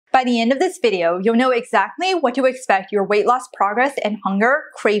By the end of this video, you'll know exactly what to expect your weight loss progress and hunger,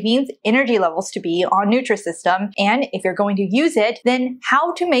 cravings, energy levels to be on Nutrisystem, and if you're going to use it, then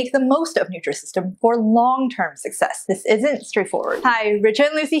how to make the most of Nutrisystem for long-term success. This isn't straightforward. Hi, Richard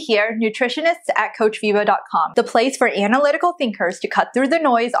and Lucy here, nutritionists at CoachViva.com, the place for analytical thinkers to cut through the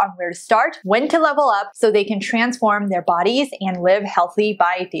noise on where to start, when to level up, so they can transform their bodies and live healthy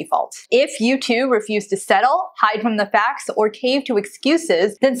by default. If you too refuse to settle, hide from the facts, or cave to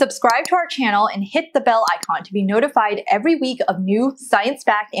excuses, then subscribe to our channel and hit the bell icon to be notified every week of new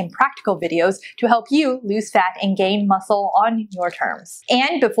science-backed and practical videos to help you lose fat and gain muscle on your terms.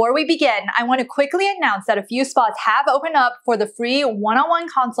 And before we begin, I want to quickly announce that a few spots have opened up for the free one-on-one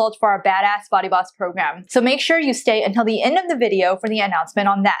consult for our Badass Body Boss program. So make sure you stay until the end of the video for the announcement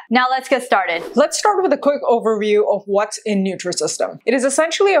on that. Now let's get started. Let's start with a quick overview of what's in Nutrisystem. It is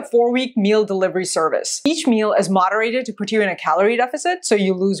essentially a 4-week meal delivery service. Each meal is moderated to put you in a calorie deficit so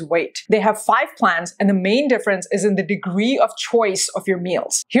you lose weight. They have 5 plans, and the main difference is in the degree of choice of your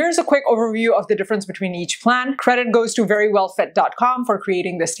meals. Here's a quick overview of the difference between each plan. Credit goes to verywellfit.com for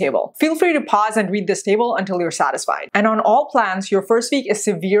creating this table. Feel free to pause and read this table until you're satisfied. And on all plans, your first week is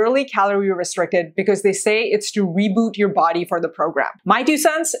severely calorie restricted because they say it's to reboot your body for the program. My 2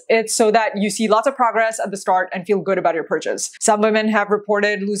 cents, it's so that you see lots of progress at the start and feel good about your purchase. Some women have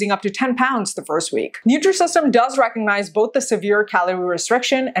reported losing up to 10 pounds the first week. Nutrisystem does recognize both the severe calorie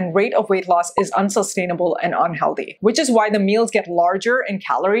restriction and rate of weight loss is unsustainable and unhealthy, which is why the meals get larger in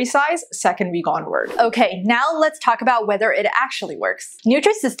calorie size second week onward. Okay, now let's talk about whether it actually works.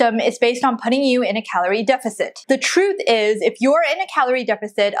 Nutrisystem is based on putting you in a calorie deficit. The truth is, if you're in a calorie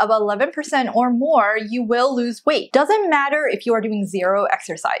deficit of 11% or more, you will lose weight. Doesn't matter if you are doing zero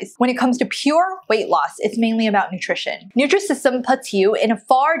exercise. When it comes to pure weight loss, it's mainly about nutrition. Nutrisystem puts you in a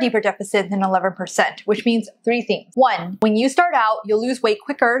far deeper deficit than 11%, which means 3 things. 1, when you start out, you'll lose weight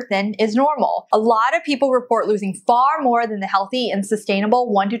quicker than is normal. A lot of people report losing far more than the healthy and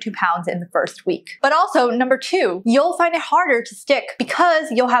sustainable 1 to 2 pounds in the first week. But also, number 2, you'll find it harder to stick because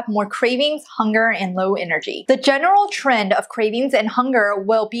you'll have more cravings, hunger, and low energy. The general trend of cravings and hunger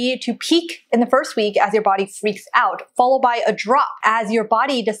will be to peak in the first week as your body freaks out, followed by a drop as your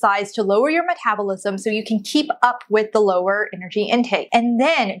body decides to lower your metabolism so you can keep up with the lower energy intake. And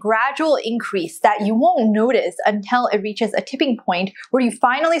then gradual increase that you won't notice until it reaches a tipping point where you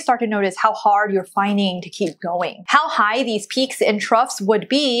finally start to notice how hard you're finding to keep going. How high these peaks and troughs would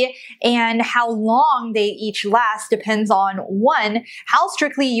be and how long they each last depends on 1, how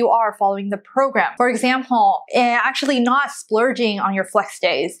strictly you are following the program. For example, actually not splurging on your flex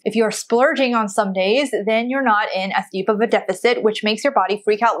days. If you're splurging on some days, then you're not in as deep of a deficit, which makes your body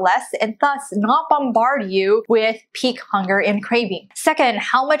freak out less and thus not bombard you with peak hunger and craving. 2nd,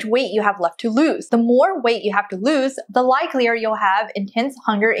 how much weight you have left to lose. The more weight you have to lose, the likelier you'll have intense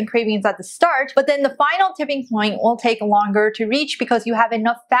hunger and cravings at the start, but then the final tipping point will take longer to reach because you have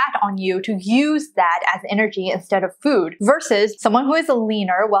enough fat on you to use that as energy instead of food, versus someone who is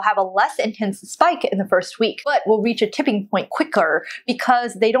leaner will have a less intense spike in the first week, but will reach a tipping point quicker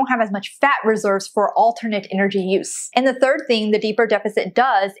because they don't have as much fat reserves for alternate energy use. And the 3rd thing the deeper deficit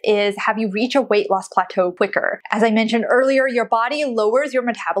does is have you reach a weight loss plateau quicker. As I mentioned earlier, your body lowers your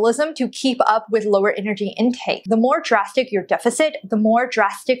metabolism to keep up with lower energy intake. The more drastic your deficit, the more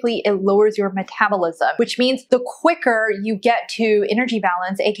drastically it lowers your metabolism, which means the quicker you get to energy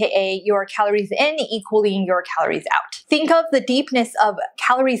balance, aka your calories in equaling your calories out. Think of the deepness of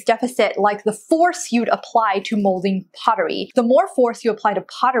calories deficit like the force you'd apply to molding pottery. The more force you apply to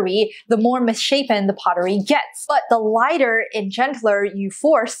pottery, the more misshapen the pottery gets. But the lighter and gentler you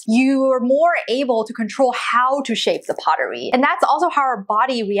force, you are more able to control how to shape the pottery. And that's also how our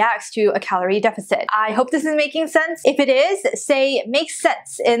body reacts to a calorie deficit. I hope this is making sense. If it is, say makes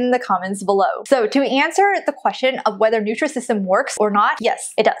sense in the comments below. So to answer the question of whether Nutrisystem works or not,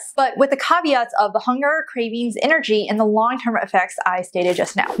 yes, it does. But with the caveats of the hunger, cravings, energy, and the long-term effects I stated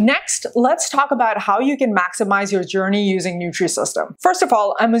just now. Next, let's talk about how you can maximize your journey using Nutrisystem. First of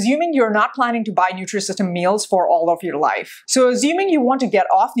all, I'm assuming you're not planning to buy Nutrisystem meals for all of your life. So assuming you want to get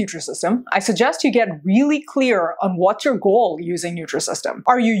off Nutrisystem, I suggest you get really clear on what's your goal using Nutrisystem.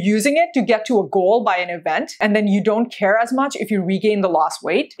 Are you using it to get to a goal by an event and then you don't care as much if you regain the lost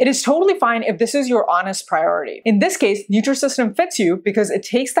weight? It is totally fine if this is your honest priority. In this case, Nutrisystem fits you because it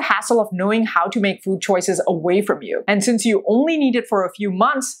takes the hassle of knowing how to make food choices away from you. And since you only need it for a few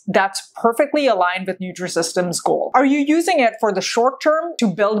months, that's perfectly aligned with Nutrisystem's goal. Are you using it for the short term to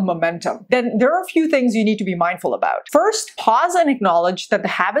build momentum? Then there are a few things you need to be mindful about. First, pause and acknowledge that the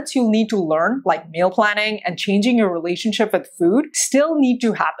habits you'll need to learn, like meal planning and changing your relationship with food, still need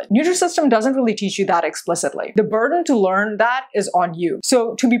to happen. Nutrisystem doesn't really teach you that explicitly. The burden to learn that is on you.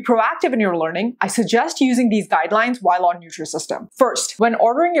 So to be proactive in your learning, I suggest using these guidelines while on Nutrisystem. First, when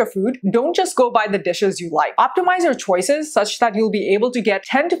ordering your food, don't just go by the dishes you like. Optimize your choices such that you'll be able to get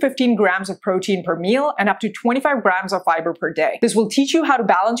 10 to 15 grams of protein per meal and up to 25 grams of fiber per day. This will teach you how to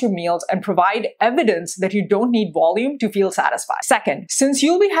balance your meals and provide evidence that you don't need volume to feel satisfied. Second, since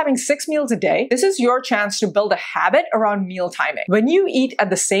you'll be having 6 meals a day, this is your chance to build a habit around meal timing. When you eat at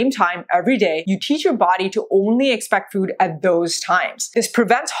the same time every day, you teach your body to only expect food at those times. This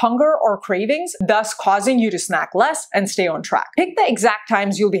prevents hunger or cravings, thus causing you to snack less and stay on track. Pick the exact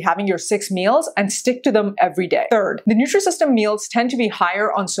times you'll be having your 6 meals and stick to them every day. Third, the Nutrisystem meals tend to be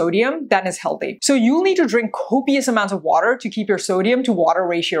higher on sodium than is healthy. So you'll need to drink copious amounts of water to keep your sodium to water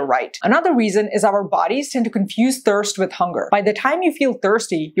ratio right. Another reason is our bodies tend to confuse thirst with hunger. By the time you feel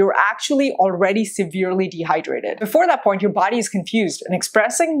thirsty, you're actually already severely dehydrated. Before that point, your body is confused and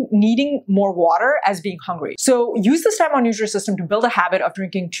expressing needing more water as being hungry. So use this time on Nutrisystem to build a habit of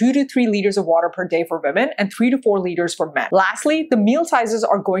drinking 2 to 3 liters of water per day for women and 3 to 4 liters for men. Lastly, the meal sizes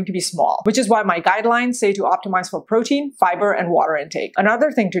are going to be small, which is why my guidelines say to optimize for protein, fiber, and water intake.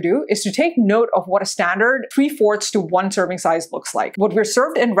 Another thing to do is to take note of what a standard 3/4 to 1 serving size looks like. What we're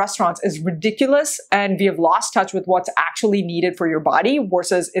served in restaurants is ridiculous, and we have lost touch with what's actually needed for your body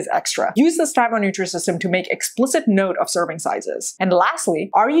versus is extra. Use this time on Nutrisystem to make explicit note of serving sizes. And lastly,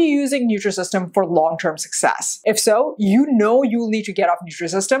 are you using Nutrisystem for long-term success? If so, you know you'll need to get off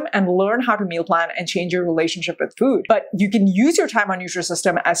Nutrisystem and learn how to meal plan and change your relationship with food. But you can use your time on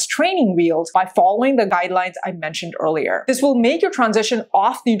Nutrisystem as training wheels by following the guidelines I mentioned earlier. This will make your transition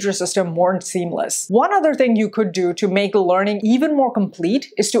off Nutrisystem more seamless. One other thing you could do to make learning even more complete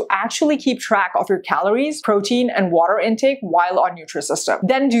is to actually keep track of your calories, protein, and water intake while on Nutrisystem.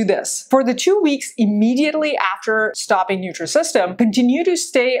 Then do this. For the 2 weeks immediately after stopping Nutrisystem, continue to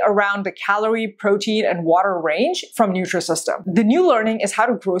stay around the calorie, protein, and water range from Nutrisystem. The new learning is how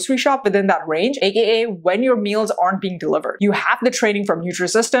to grocery shop within that range, aka when your meals aren't being delivered. You have the training from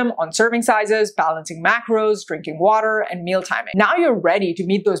Nutrisystem on serving sizes, balancing macros, drinking water, and meal timing. Now you're ready to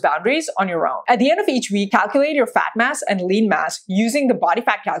meet those boundaries on your own. At the end of each week, calculate your fat mass and lean mass using the body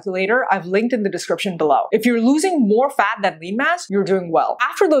fat calculator I've linked in the description below. If you're losing more fat than lean mass, you're doing well.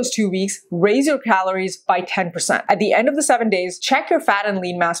 After those 2 weeks, raise your calories by 10%. At the end of the 7 days, check your fat and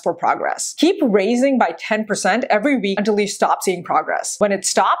lean mass for progress. Keep raising by 10% every week until you stop seeing progress. When it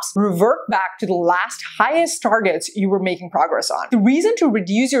stops, revert back to the last highest targets you were making progress on. The reason to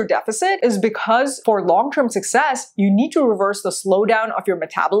reduce your deficit is because for long-term success, you need to reverse the slowdown of your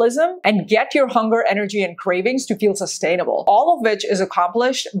metabolism and get your hunger, energy, and cravings to feel sustainable. All of which is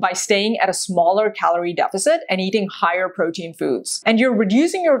accomplished by staying at a smaller calorie deficit and eating higher protein foods. And you're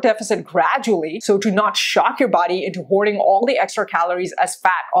reducing your deficit gradually so to not shock your body into hoarding all the extra calories as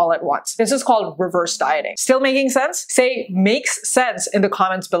fat all at once. This is called reverse dieting. Still making sense? Say makes sense in the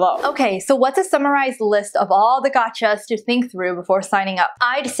comments below. Okay, so what's a summarized list of all the gotchas to think through before signing up?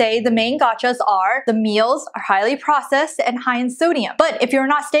 I'd say the main gotchas are the meals are highly processed and high in sodium. But if you're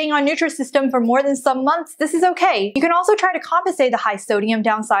not staying on Nutrisystem for more than some months, this is okay. You can also try to compensate the high sodium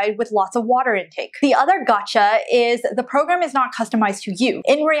downside with lots of water intake. The other gotcha is the program is not customized to you.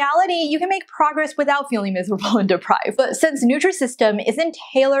 In reality, you can make progress without feeling miserable and deprived. But since Nutrisystem isn't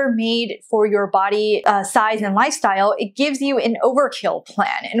tailor-made for your body size and lifestyle, it gives you an overkill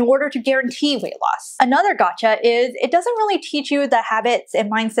plan in order to guarantee weight loss. Another gotcha is it doesn't really teach you the habits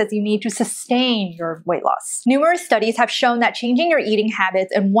and mindsets you need to sustain your weight loss. Numerous studies have shown that changing your eating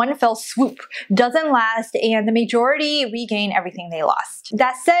habits in one fell swoop doesn't last, and the majority regain everything they lost.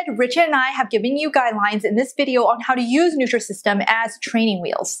 That said, Richard and I have given you guidelines in this video on how to use Nutrisystem as training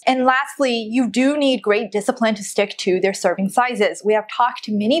wheels. And lastly, you do need great discipline to stick to their serving sizes. We have talked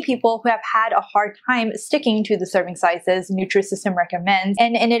to many people who have had a hard time sticking to the serving sizes Nutrisystem recommends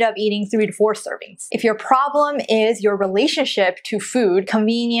and ended up eating 3 to 4 servings. If your problem is your relationship to food,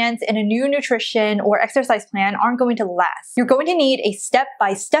 convenience, and a new nutrition or exercise plan aren't going to last, you're going to need a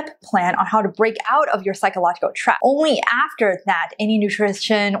step-by-step plan on how to break out of your psychological trap. Only after that, any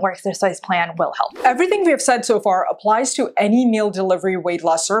nutrition or exercise plan will help. Everything we have said so far applies to any meal delivery weight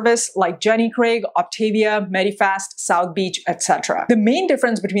loss service like Jenny Craig, Optavia, Medifast, South Beach, etc. The main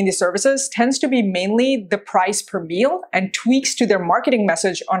difference between these services tends to be mainly the price per meal and tweaks to their marketing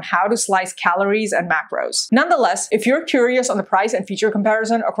message on how to slice calories and macros. Nonetheless, if you're curious on the price and feature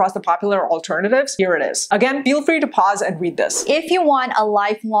comparison across the popular alternatives, here it is. Again, feel free to pause and read this. If you want a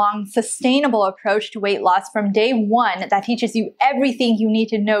lifelong, sustainable approach to weight loss from day one that teaches you everything you need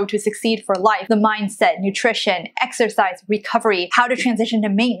to know to succeed for life, the mindset, nutrition, exercise, recovery, how to transition to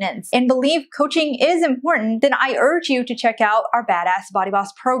maintenance, and believe coaching is important, then I urge you to check out our Badass Body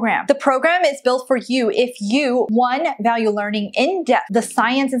Boss program. The program is built for you if you, 1, value learning in depth the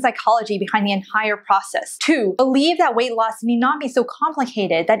science and psychology behind the entire process. 2, believe that weight loss need not be so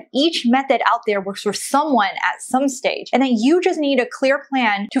complicated, that each method out there works for someone at some stage, and that you just need a clear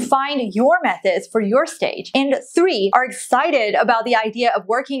plan to find your methods for your stage. And 3, are excited about the idea of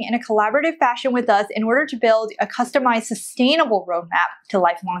working in a collaborative fashion with us in order to build a customized, sustainable roadmap to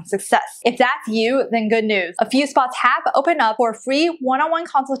lifelong success. If that's you, then good news. A few spots have opened up for a free one-on-one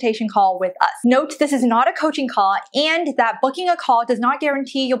consultation call with us. Note, this is not a coaching call, and that booking a call does not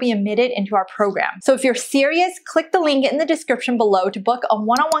guarantee you'll be admitted into our program. So if you're serious, click the link in the description below to book a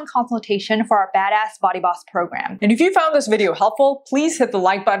one-on-one consultation for our Badass Body Boss program. And if you found this video helpful, please hit the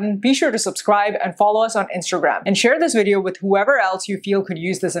like button, be sure to subscribe, and follow us on Instagram. And share this video with whoever else you feel could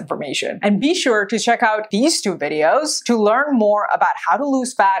use this information. And be sure to check out these 2 videos to learn more about how to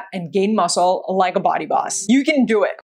lose fat and gain muscle like a body boss. You can do it.